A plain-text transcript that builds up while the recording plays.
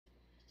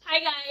Hi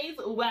guys,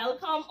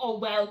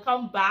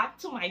 welcome back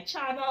to my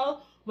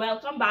channel.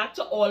 Welcome back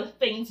to All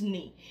Things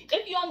NAE.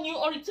 If you're new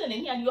or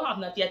returning here and you have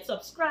not yet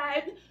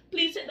subscribed,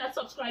 please hit that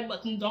subscribe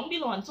button down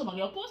below and turn on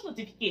your post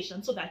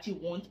notifications so that you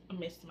won't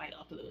miss my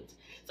uploads.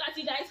 So as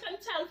you guys can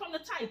tell from the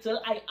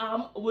title, I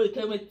am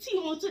working with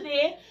Temu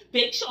today.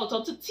 Big shout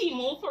out to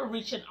Temu for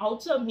reaching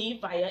out to me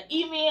via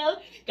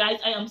email. Guys,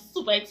 I am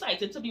super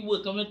excited to be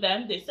working with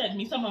them. They sent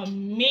me some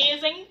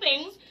amazing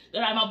things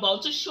that I'm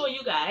about to show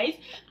you guys.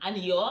 And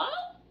y'all,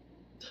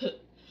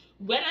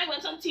 when I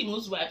went on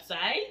Temu's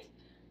website,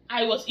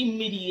 I was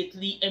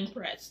immediately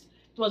impressed.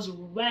 It was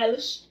well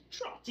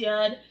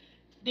structured.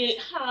 They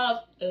have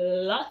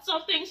lots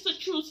of things to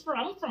choose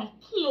from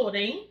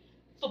clothing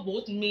for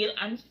both male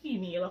and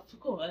female, of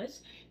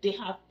course. They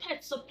have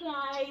pet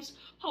supplies,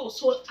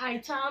 household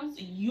items,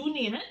 you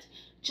name it.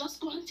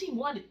 Just go on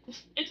Temu,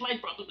 it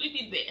might probably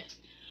be there.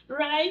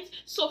 Right,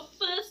 so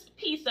first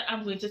piece that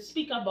I'm going to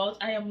speak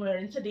about I am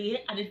wearing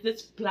today, and it's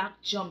this black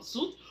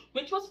jumpsuit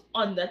which was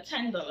under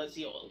 $10,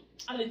 y'all.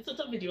 I'll insert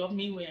a video of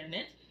me wearing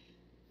it.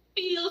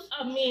 Feels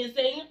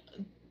amazing,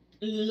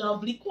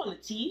 lovely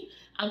quality.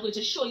 I'm going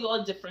to show you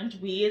all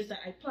different ways that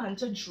I plan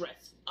to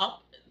dress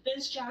up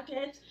this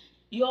jacket.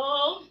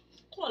 Y'all,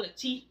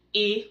 quality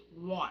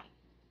A1.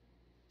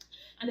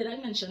 And then I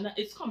mentioned that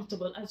it's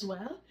comfortable as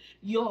well.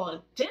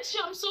 Y'all, this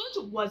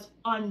jumpsuit was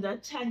under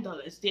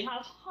 $10. They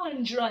have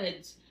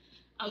hundreds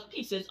of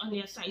pieces on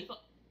their site for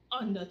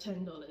under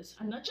 $10.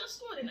 And not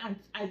just clothing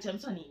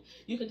items, honey.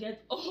 You can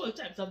get all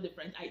types of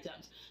different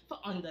items for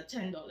under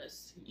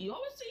 $10. You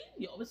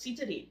always see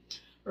today,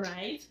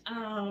 right?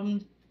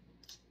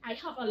 I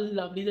have a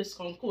lovely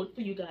discount code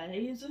for you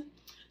guys,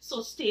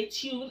 so stay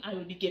tuned. I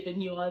will be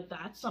giving you all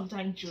that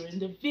sometime during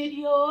the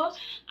video.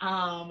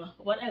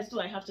 What else do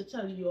I have to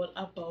tell you all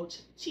about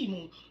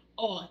Temu?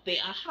 Oh, they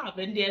are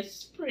having their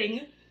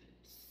spring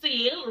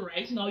sale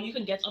right now. You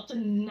can get up to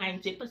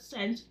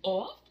 90%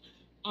 off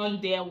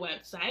on their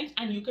website,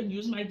 and you can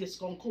use my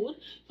discount code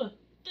for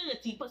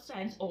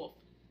 30% off.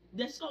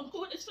 Discount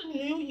code is for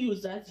new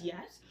users,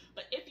 yes,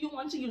 but if you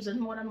want to use it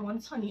more than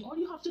once, honey, all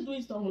you have to do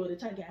is download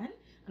it again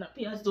and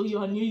appear as though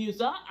you're a new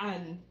user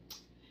and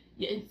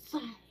you're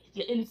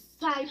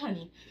inside,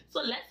 honey.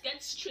 So let's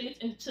get straight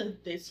into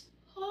this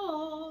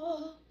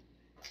haul.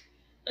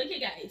 Okay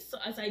guys, so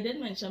as I did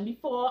mention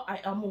before, I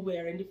am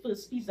wearing the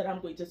first piece that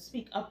I'm going to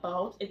speak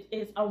about. It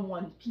is a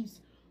one-piece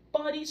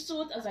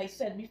bodysuit. As I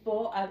said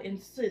before, I'll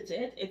insert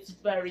it. It's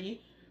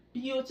very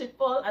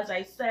beautiful, as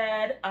I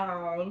said.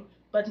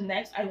 But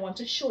next I want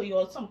to show you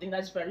all something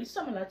that's very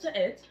similar to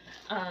it,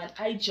 and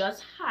I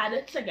just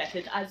had to get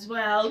it as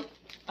well.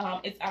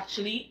 It's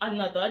actually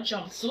another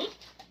jumpsuit.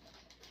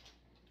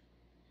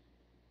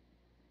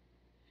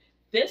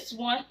 This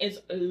one is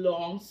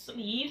long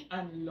sleeve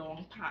and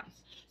long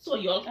pants. So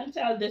y'all can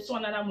tell this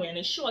one that I'm wearing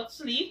a short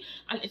sleeve,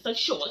 and it's a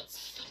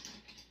shorts,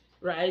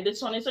 right?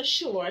 This one is a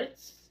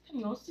shorts. Can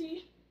you all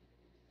see?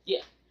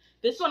 Yeah.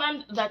 This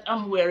one that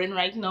I'm wearing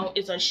right now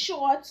is a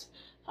short.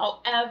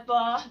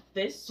 However,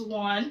 this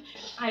one,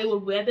 I will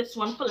wear this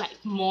one for like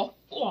more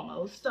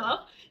formal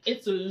stuff.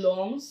 It's a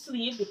long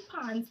sleeve. The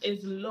pants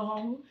is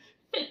long.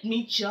 Fit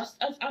me just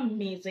as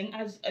amazing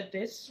as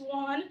this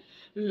one.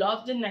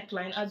 Love the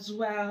neckline as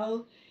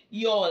well.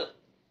 Y'all,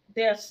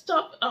 their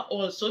stuff are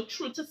also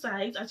true to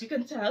size. As you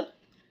can tell,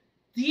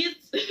 these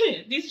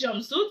these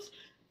jumpsuits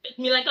fit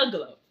me like a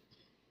glove.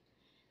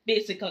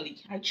 Basically,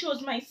 I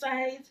chose my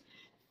size.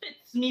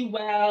 Fits me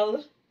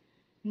well.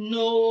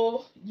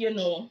 No,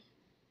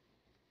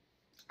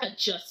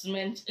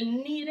 adjustment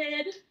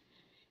needed.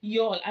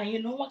 Y'all, and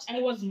you know what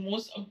I was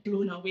most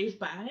blown away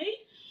by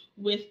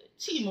with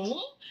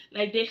Temu?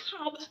 Like, they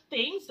have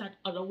things that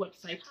other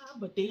websites have,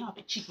 but they have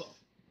it cheaper.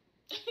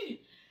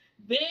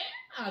 They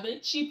have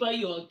it cheaper,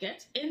 y'all.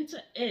 Get into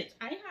it.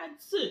 I had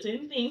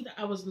certain things that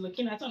I was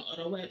looking at on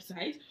other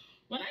websites.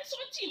 When I saw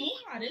Temu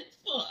had it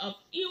for a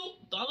few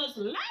dollars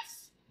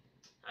less,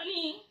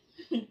 honey,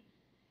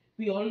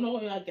 we all know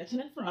where we are getting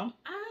it from,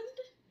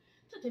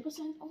 and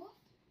 30% off.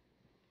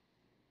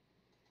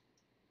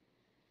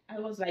 I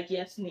was like,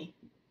 yes, NAE,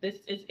 this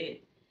is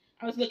it.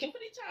 I was looking for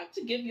the tag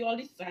to give you all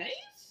the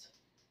size.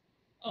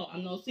 Oh,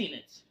 I'm not seeing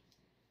it.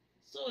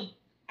 So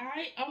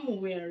I am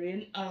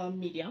wearing a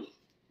medium.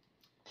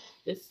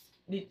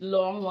 The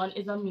long one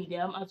is a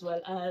medium as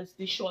well as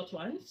the short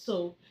one.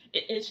 So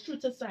it is true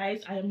to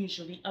size. I am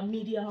usually a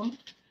medium.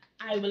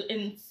 I will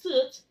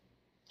insert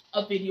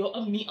a video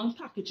of me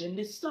unpackaging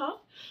this stuff,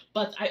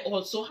 but I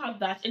also have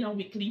that in a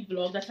weekly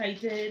vlog that I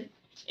did.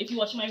 If you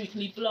watch my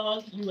weekly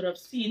vlog, you would have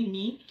seen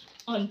me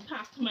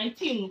unpack my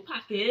Temu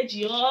package,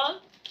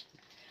 y'all.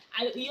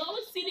 You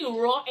always see the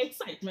raw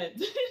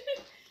excitement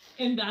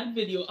in that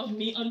video of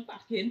me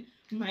unpacking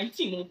my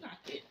Temu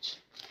package.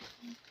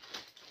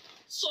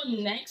 So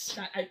next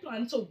that I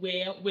plan to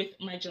wear with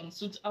my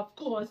jumpsuit, of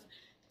course,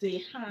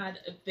 they had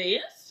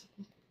this.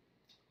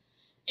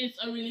 It's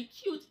a really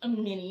cute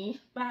mini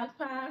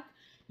backpack.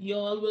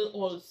 Y'all will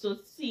also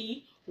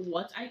see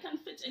what I can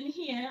fit in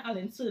here. I'll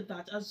insert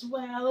that as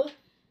well.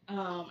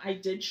 I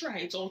did try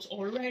it out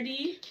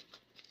already.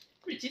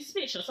 pretty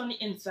spacious on the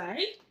inside.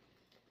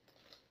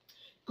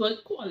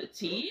 Good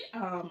quality.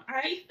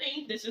 I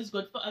think this is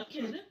good for a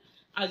kid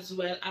as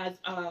well as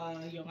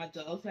a young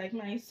adult like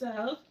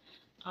myself.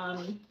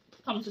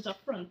 Comes with a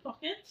front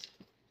pocket.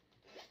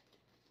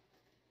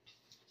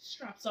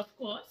 Straps, of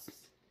course.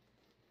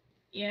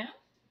 Yeah.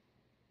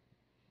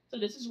 So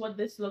this is what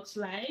this looks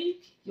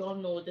like. Y'all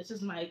know this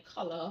is my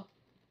color.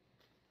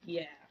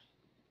 Yeah.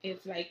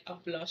 It's like a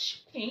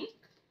blush pink.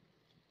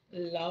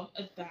 Love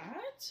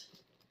that.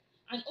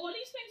 And all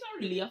these things are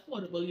really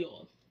affordable,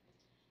 y'all.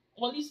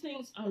 All these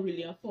things are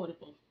really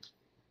affordable.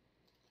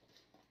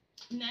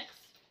 Next,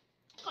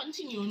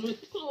 continuing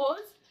with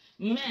clothes.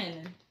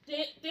 Men,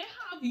 they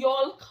have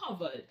y'all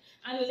covered.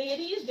 And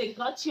ladies, they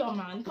got your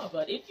man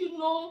covered. If you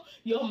know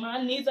your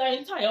man needs an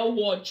entire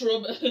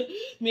wardrobe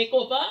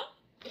makeover,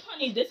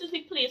 honey, this is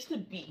the place to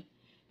be.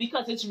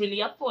 Because it's really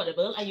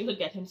affordable and you could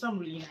get him some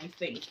really nice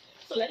things.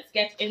 So let's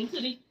get into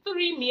the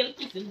 3 male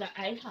pieces that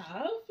I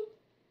have.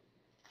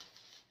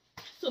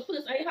 So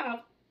first I have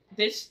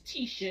this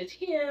t-shirt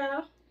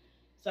here.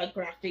 It's a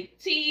graphic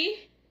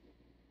tee.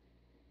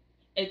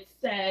 It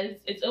says,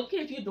 it's okay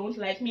if you don't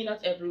like me,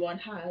 not everyone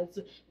has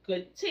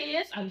good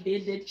taste, and they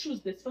did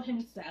choose this for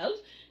himself.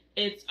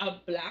 It's a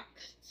black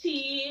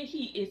tee.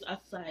 He is a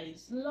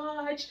size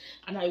large,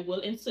 and I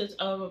will insert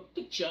a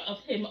picture of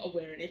him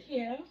wearing it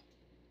here.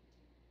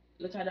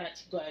 Look at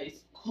that,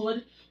 guys.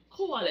 Good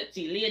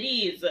quality,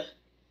 ladies.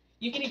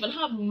 You can even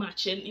have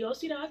matching, you all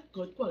see that?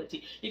 Good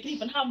quality. You can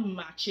even have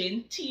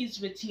matching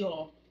tees with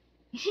your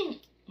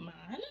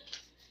man.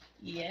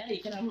 Yeah,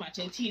 you can have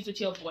matching tees with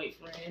your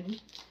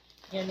boyfriend,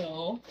 you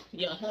know,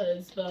 your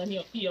husband,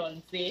 your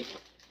fiance,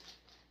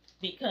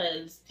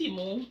 because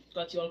Temu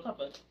got you all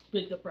covered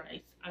with the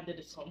price and the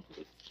discount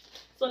code.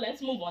 So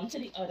let's move on to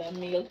the other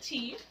male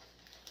tee.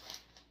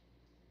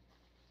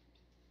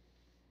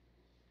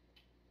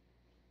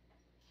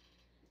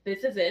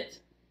 This is it.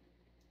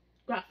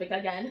 Graphic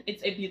again.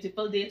 It's a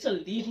beautiful day to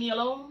leave me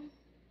alone.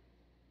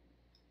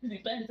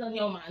 Depends on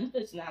your man's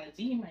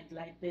personality. He might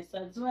like this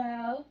as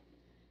well.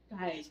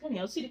 Guys, come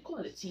here, see the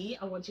quality.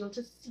 I want you all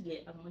to see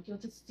it. I want you all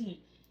to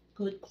see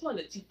good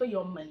quality for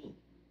your money.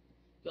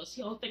 You'll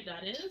see how thick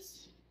that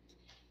is.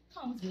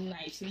 Comes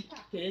nicely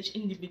packaged,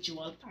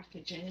 individual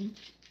packaging.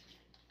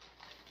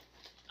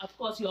 Of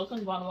course, you all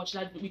can go and watch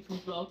that weekly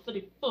vlog for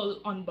the full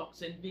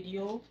unboxing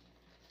video.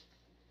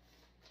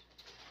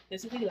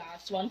 This is the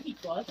last one he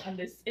got, and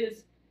this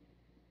is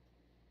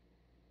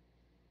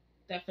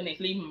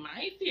definitely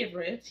my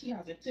favorite. He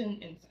has it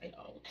in inside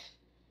out.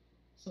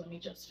 So let me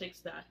just fix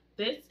that.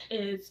 This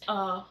is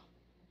a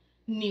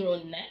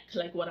narrow neck,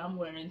 like what I'm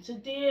wearing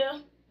today.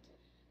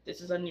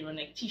 This is a narrow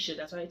neck t-shirt.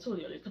 That's why I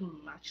told you you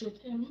can match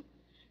with him.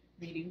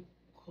 Really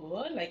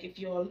good. Like if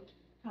you all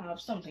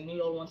have something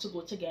you all want to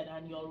go together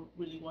and you all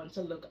really want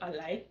to look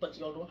alike, but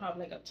you all don't have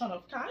like a ton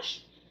of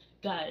cash,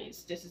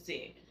 guys, this is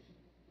it.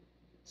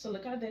 So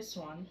look at this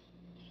one.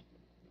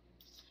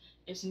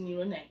 It's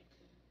narrow neck.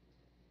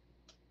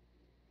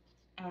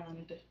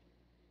 And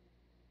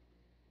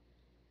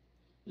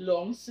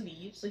long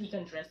sleeve, so he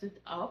can dress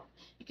it up.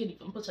 You can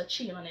even put a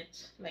chain on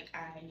it like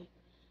I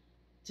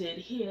did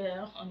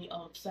here on the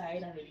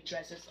outside and really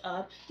dress it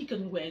up. He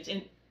can wear it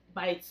in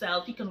by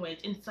itself. He can wear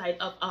it inside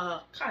of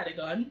a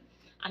cardigan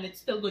and it's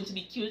still going to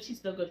be cute. He's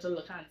still going to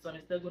look handsome.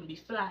 It's still going to be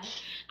fly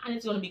and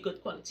it's going to be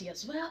good quality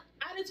as well,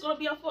 and it's going to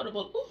be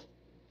affordable. Ooh,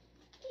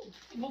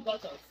 who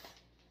got us?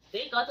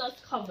 They got us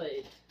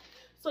covered.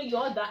 So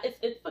y'all, that is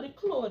it for the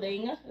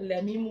clothing.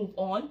 Let me move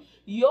on.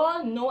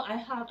 Y'all know I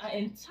have an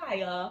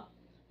entire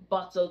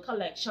bottle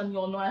collection.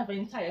 Y'all know I have an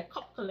entire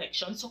cup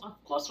collection. So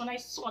of course when I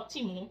saw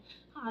Temu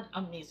had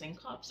amazing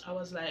cups, I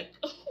was like,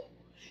 oh,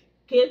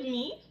 give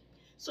me.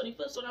 So the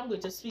first one I'm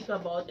going to speak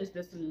about is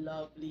this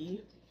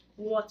lovely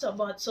water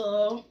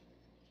bottle.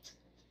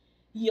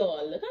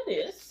 Y'all, look at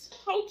this.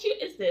 How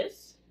cute is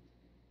this?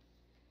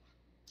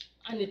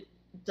 And it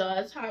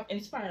does have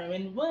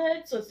inspiring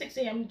words. So 6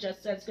 a.m.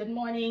 just says good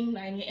morning.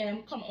 9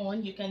 a.m. come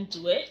on, you can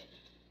do it.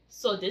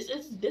 So this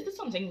is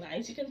something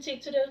nice you can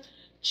take to the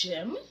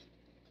gym.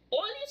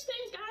 All these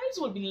things, guys,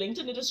 will be linked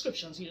in the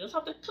description. So you just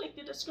have to click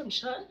the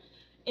description,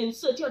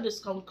 insert your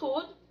discount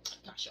code,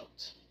 cash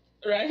out,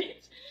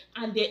 right?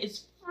 And there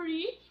is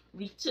free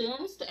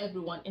returns to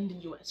everyone in the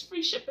US.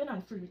 Free shipping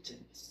and free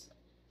returns.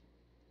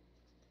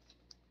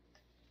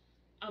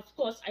 Of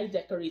course, I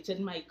decorated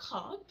my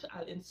cup.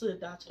 I'll insert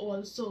that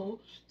also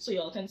so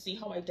y'all can see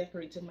how I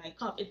decorated my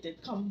cup. It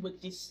did come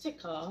with this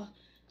sticker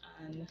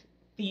and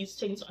these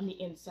things on the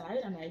inside,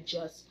 and I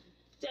just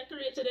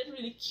decorated it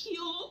really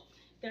cute,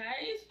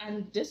 guys.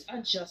 And this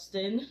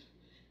adjusting,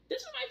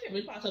 this is my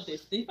favorite part of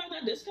this. The fact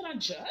that this can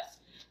adjust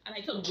and I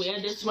can wear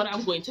this when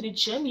I'm going to the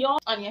gym, y'all.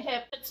 On your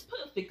hip, it's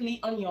perfectly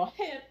on your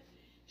hip.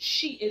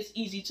 She is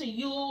easy to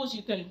use.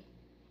 You don't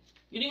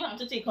even have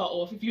to take her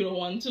off if you don't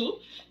want to.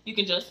 You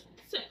can just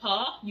zip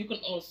her. You can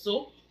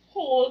also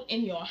hold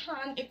in your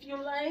hand if you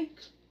like.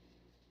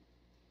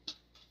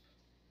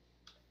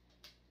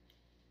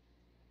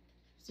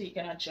 So you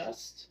can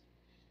adjust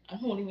and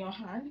hold in your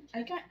hand.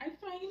 I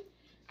find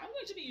I'm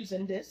going to be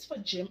using this for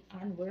gym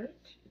and work.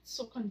 It's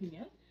so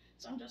convenient.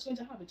 So I'm just going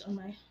to have it on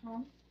my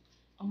hand,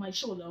 on my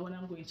shoulder when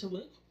I'm going to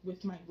work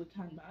with my work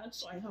handbag.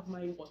 So I have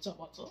my water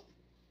bottle.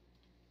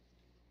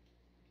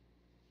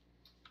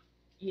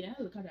 Yeah,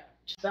 look at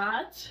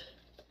that.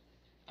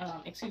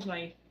 Excuse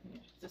my,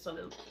 just a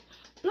little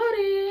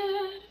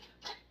bloody.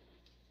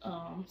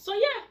 So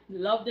yeah,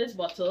 love this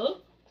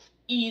bottle.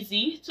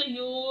 Easy to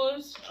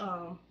use.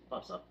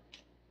 Pops up.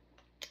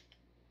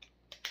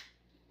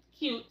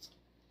 Cute.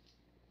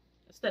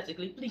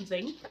 Aesthetically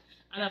pleasing.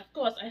 And of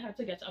course, I had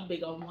to get a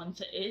bigger one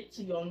to it.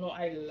 So you all know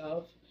I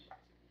love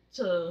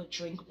to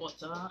drink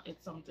water.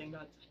 It's something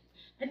that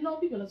I know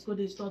people let's go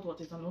to the store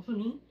water is enough for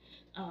me.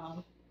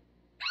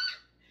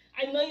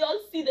 I know y'all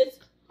see this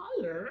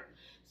color.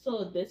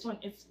 So this one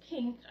is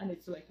pink and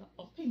it's like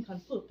a pink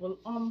and purple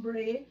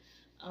ombre.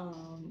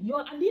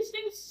 Y'all, and these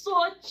things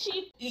so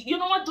cheap. You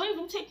know what? Don't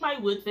even take my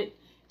word for it.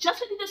 Just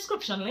hit the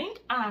description link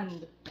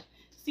and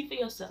see for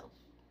yourself.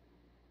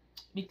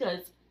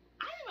 Because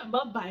I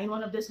remember buying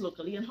one of this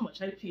locally and how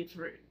much I paid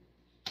for it.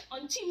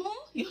 On Temu,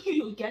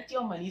 you get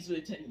your money's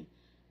worth in me.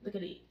 Look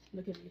at it.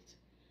 Look at it.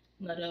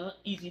 Another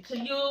easy to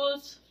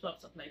use.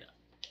 Flops up like that.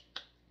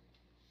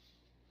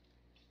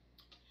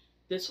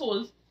 This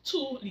holds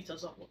 2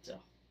 liters of water.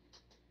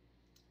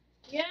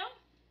 Yeah.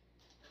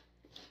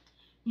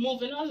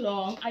 Moving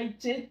along, I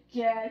did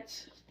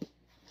get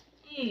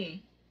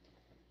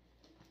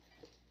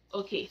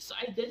okay, so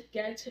I did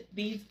get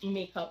these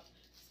makeup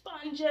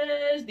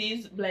sponges,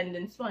 these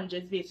blending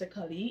sponges.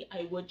 Basically,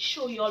 I would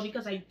show you all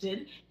because I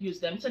did use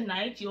them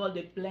tonight. You all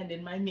did blend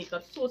in my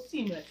makeup so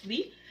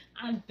seamlessly.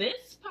 And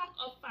this pack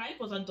of 5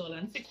 was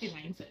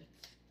 $1.69.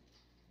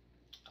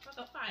 A pack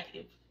of 5,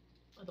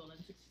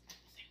 $1.69.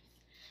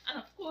 And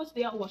of course,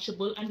 they are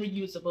washable and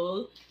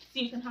reusable, so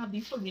you can have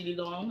these for really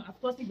long. Of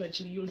course,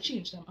 eventually you'll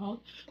change them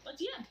out. But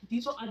yeah,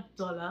 these were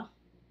 $1.69.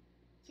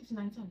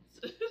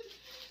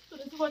 So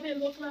this is what they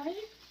look like.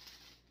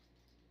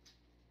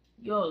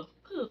 Yo,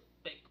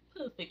 perfect,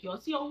 perfect. Y'all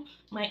see how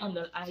my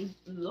under eye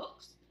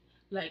looks?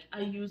 Like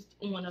I used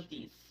one of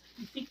these.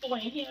 You see 4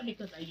 in here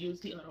because I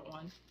used the other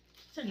one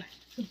tonight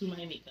to do my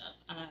makeup,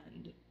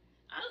 and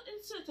I'll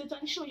insert it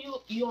and show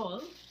you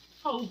all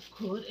how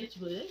good it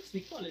works.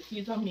 The quality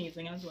is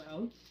amazing as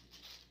well.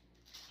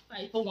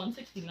 5 for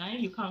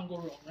 $1.69, you can't go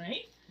wrong,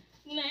 right?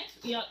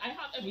 Next, yeah, I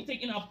have everything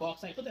in a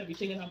box. I put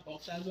everything in a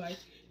box. That's why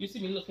you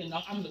see me looking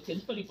now. I'm looking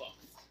for the box.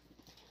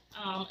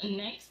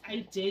 Next,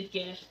 I did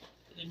get.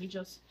 Let me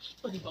just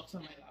put the box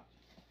on my lap.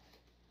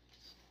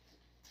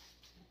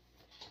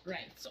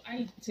 Right, so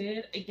I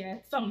did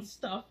get some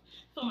stuff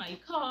for my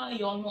car.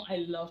 You all know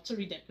I love to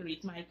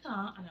redecorate my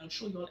car, and I'll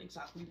show you all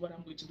exactly what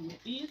I'm going to do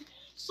with these.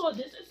 So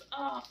this is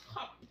a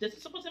cup. This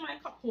is supposed to be my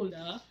cup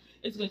holder.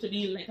 It's going to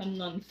be like a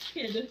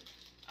non-skid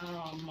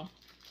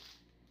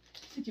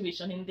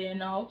situation in there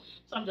now.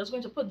 So I'm just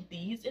going to put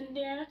these in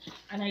there,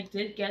 and I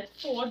did get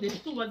 4. This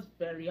 2 was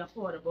very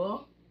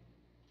affordable.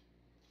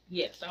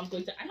 Yes, I'm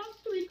going to. I have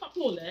 3 cup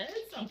holders.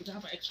 So I'm going to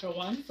have an extra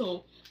one.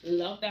 So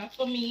love that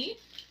for me.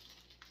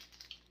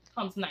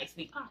 Comes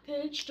nicely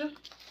packaged.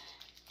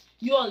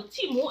 Your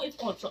Temu is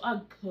also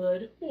a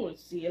good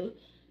wholesale,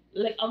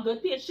 like a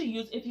good page to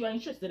use if you're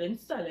interested in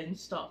selling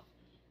stuff.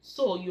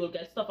 So you'll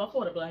get stuff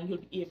affordable and you'll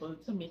be able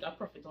to make a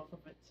profit off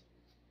of it.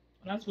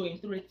 When I was going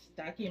through it,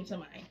 that came to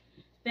mind.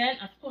 Then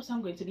of course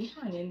I'm going to be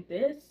hanging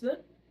this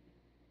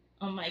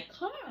on my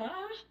car.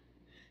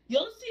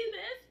 You'll see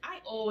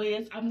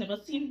this. I've never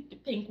seen the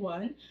pink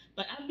one,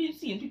 but I've been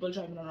seeing people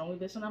driving around with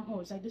this and I'm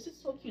always like, this is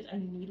so cute, I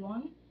need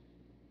one.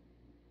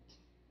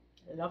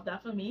 I love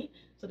that for me.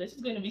 So this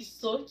is going to be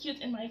so cute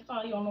in my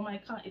car. You all know my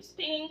car is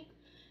pink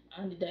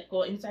and the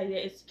decor inside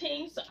there is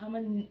pink. So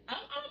Temu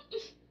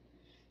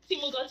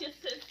got your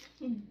sis.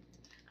 And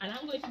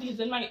I'm going to be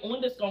using my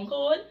own discount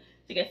code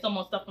to get some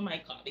more stuff for my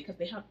car because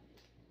they have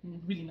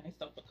really nice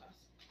stuff for cars.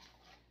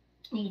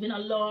 Moving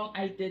along,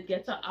 I did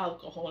get an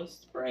alcohol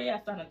spray,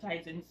 a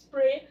sanitizing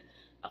spray.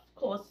 Of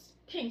course,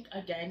 pink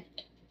again.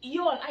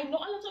 Y'all, I know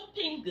a lot of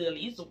pink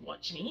girlies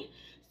watch me.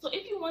 So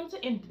if you want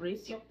to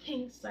embrace your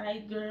pink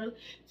side, girl,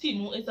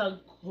 Temu is a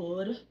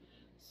good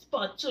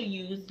spot to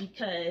use,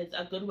 because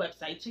a good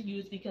website to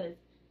use, because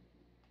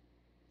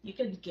you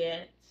can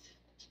get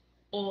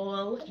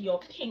all your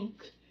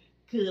pink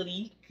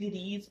girly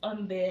goodies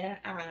on there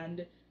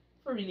and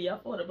for really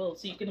affordable.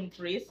 So you can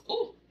embrace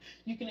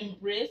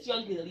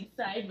your girly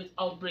side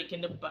without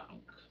breaking the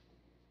bank.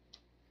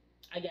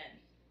 Again,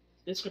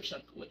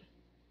 description code.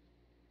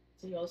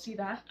 So y'all see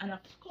that, and of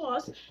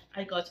course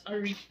I got a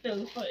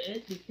refill for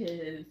it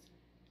because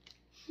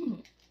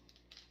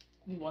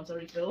we want a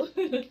refill.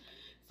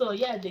 So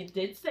yeah, they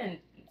did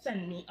send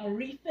me a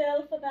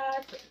refill for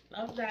that.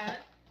 Love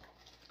that.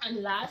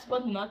 And last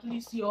but not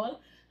least,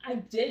 y'all, I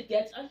did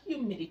get a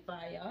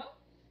humidifier.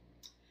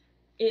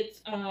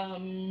 It's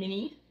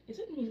mini. Is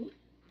it mini?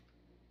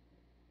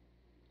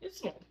 It's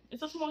small.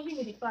 It's a small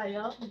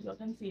humidifier. You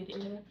can see it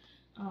here.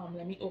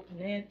 Let me open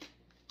it.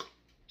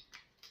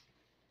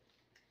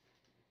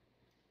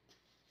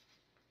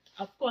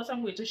 Of course,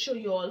 I'm going to show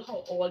you all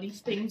how all these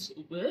things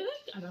work,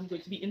 and I'm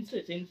going to be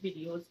inserting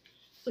videos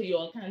so you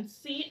all can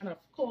see. And of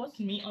course,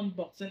 me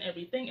unboxing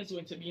everything is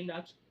going to be in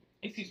that,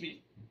 excuse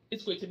me,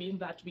 it's going to be in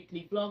that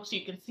weekly vlog, so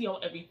you can see how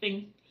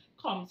everything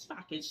comes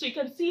packaged. So you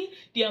can see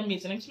the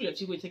amazing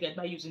experience you're going to get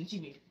by using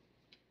Temu.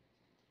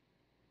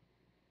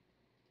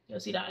 You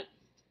see that?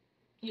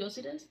 You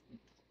see this?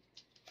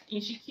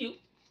 Isn't she cute?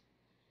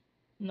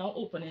 Now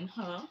opening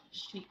her,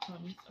 she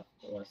comes, of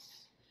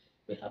course,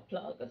 with her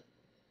plug.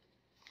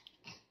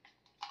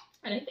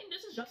 And I think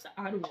this is just to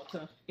add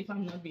water, if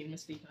I'm not being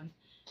mistaken.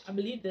 I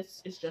believe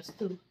this is just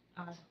to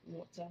add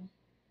water.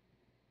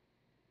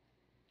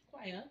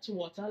 Quiet,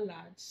 water,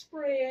 large,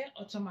 spray,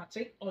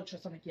 automatic,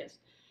 ultrasonic, yes.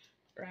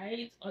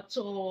 Right?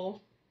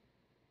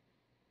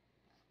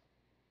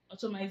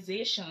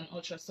 Automation,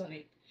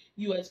 ultrasonic,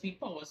 USB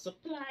power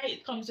supply.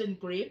 It comes in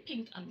grey,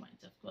 pink, and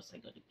white. Of course, I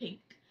got the pink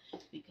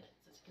because,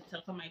 as you can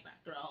tell from my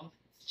background,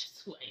 it's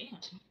just who I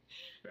am.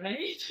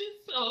 Right?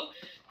 So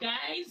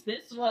guys,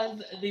 this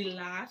was the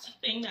last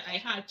thing that I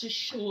had to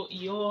show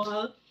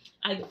y'all.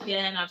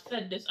 Again, I've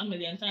said this a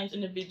million times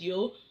in the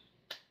video,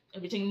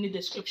 everything in the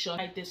description.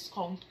 My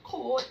discount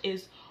code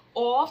is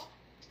off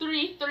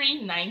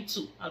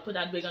 3392. I'll put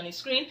that big on the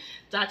screen.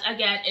 That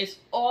again is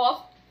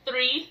off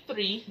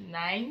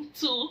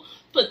 3392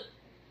 for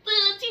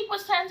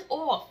 30%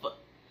 off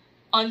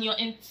on your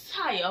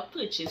entire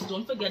purchase.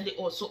 Don't forget, they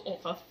also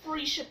offer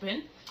free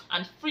shipping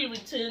and free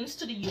returns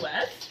to the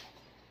US.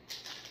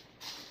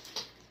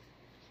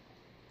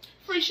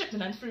 Free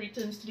shipping and free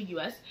returns to the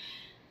US.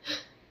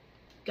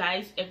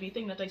 Guys,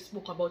 everything that I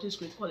spoke about is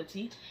great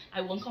quality.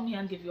 I won't come here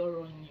and give you all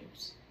wrong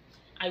news.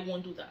 I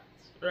won't do that,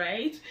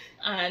 right?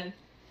 And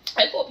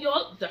I hope you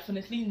all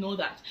definitely know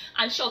that.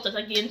 And shout out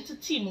again to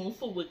Temu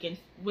for working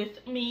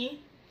with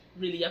me.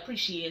 Really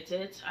appreciate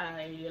it.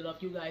 I love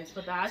you guys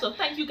for that. So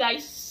thank you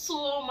guys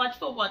so much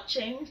for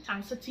watching.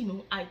 Thanks to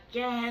Temu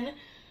again.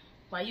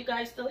 Why are you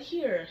guys still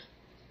here?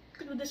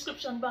 Look at the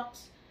description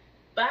box.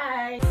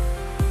 Bye.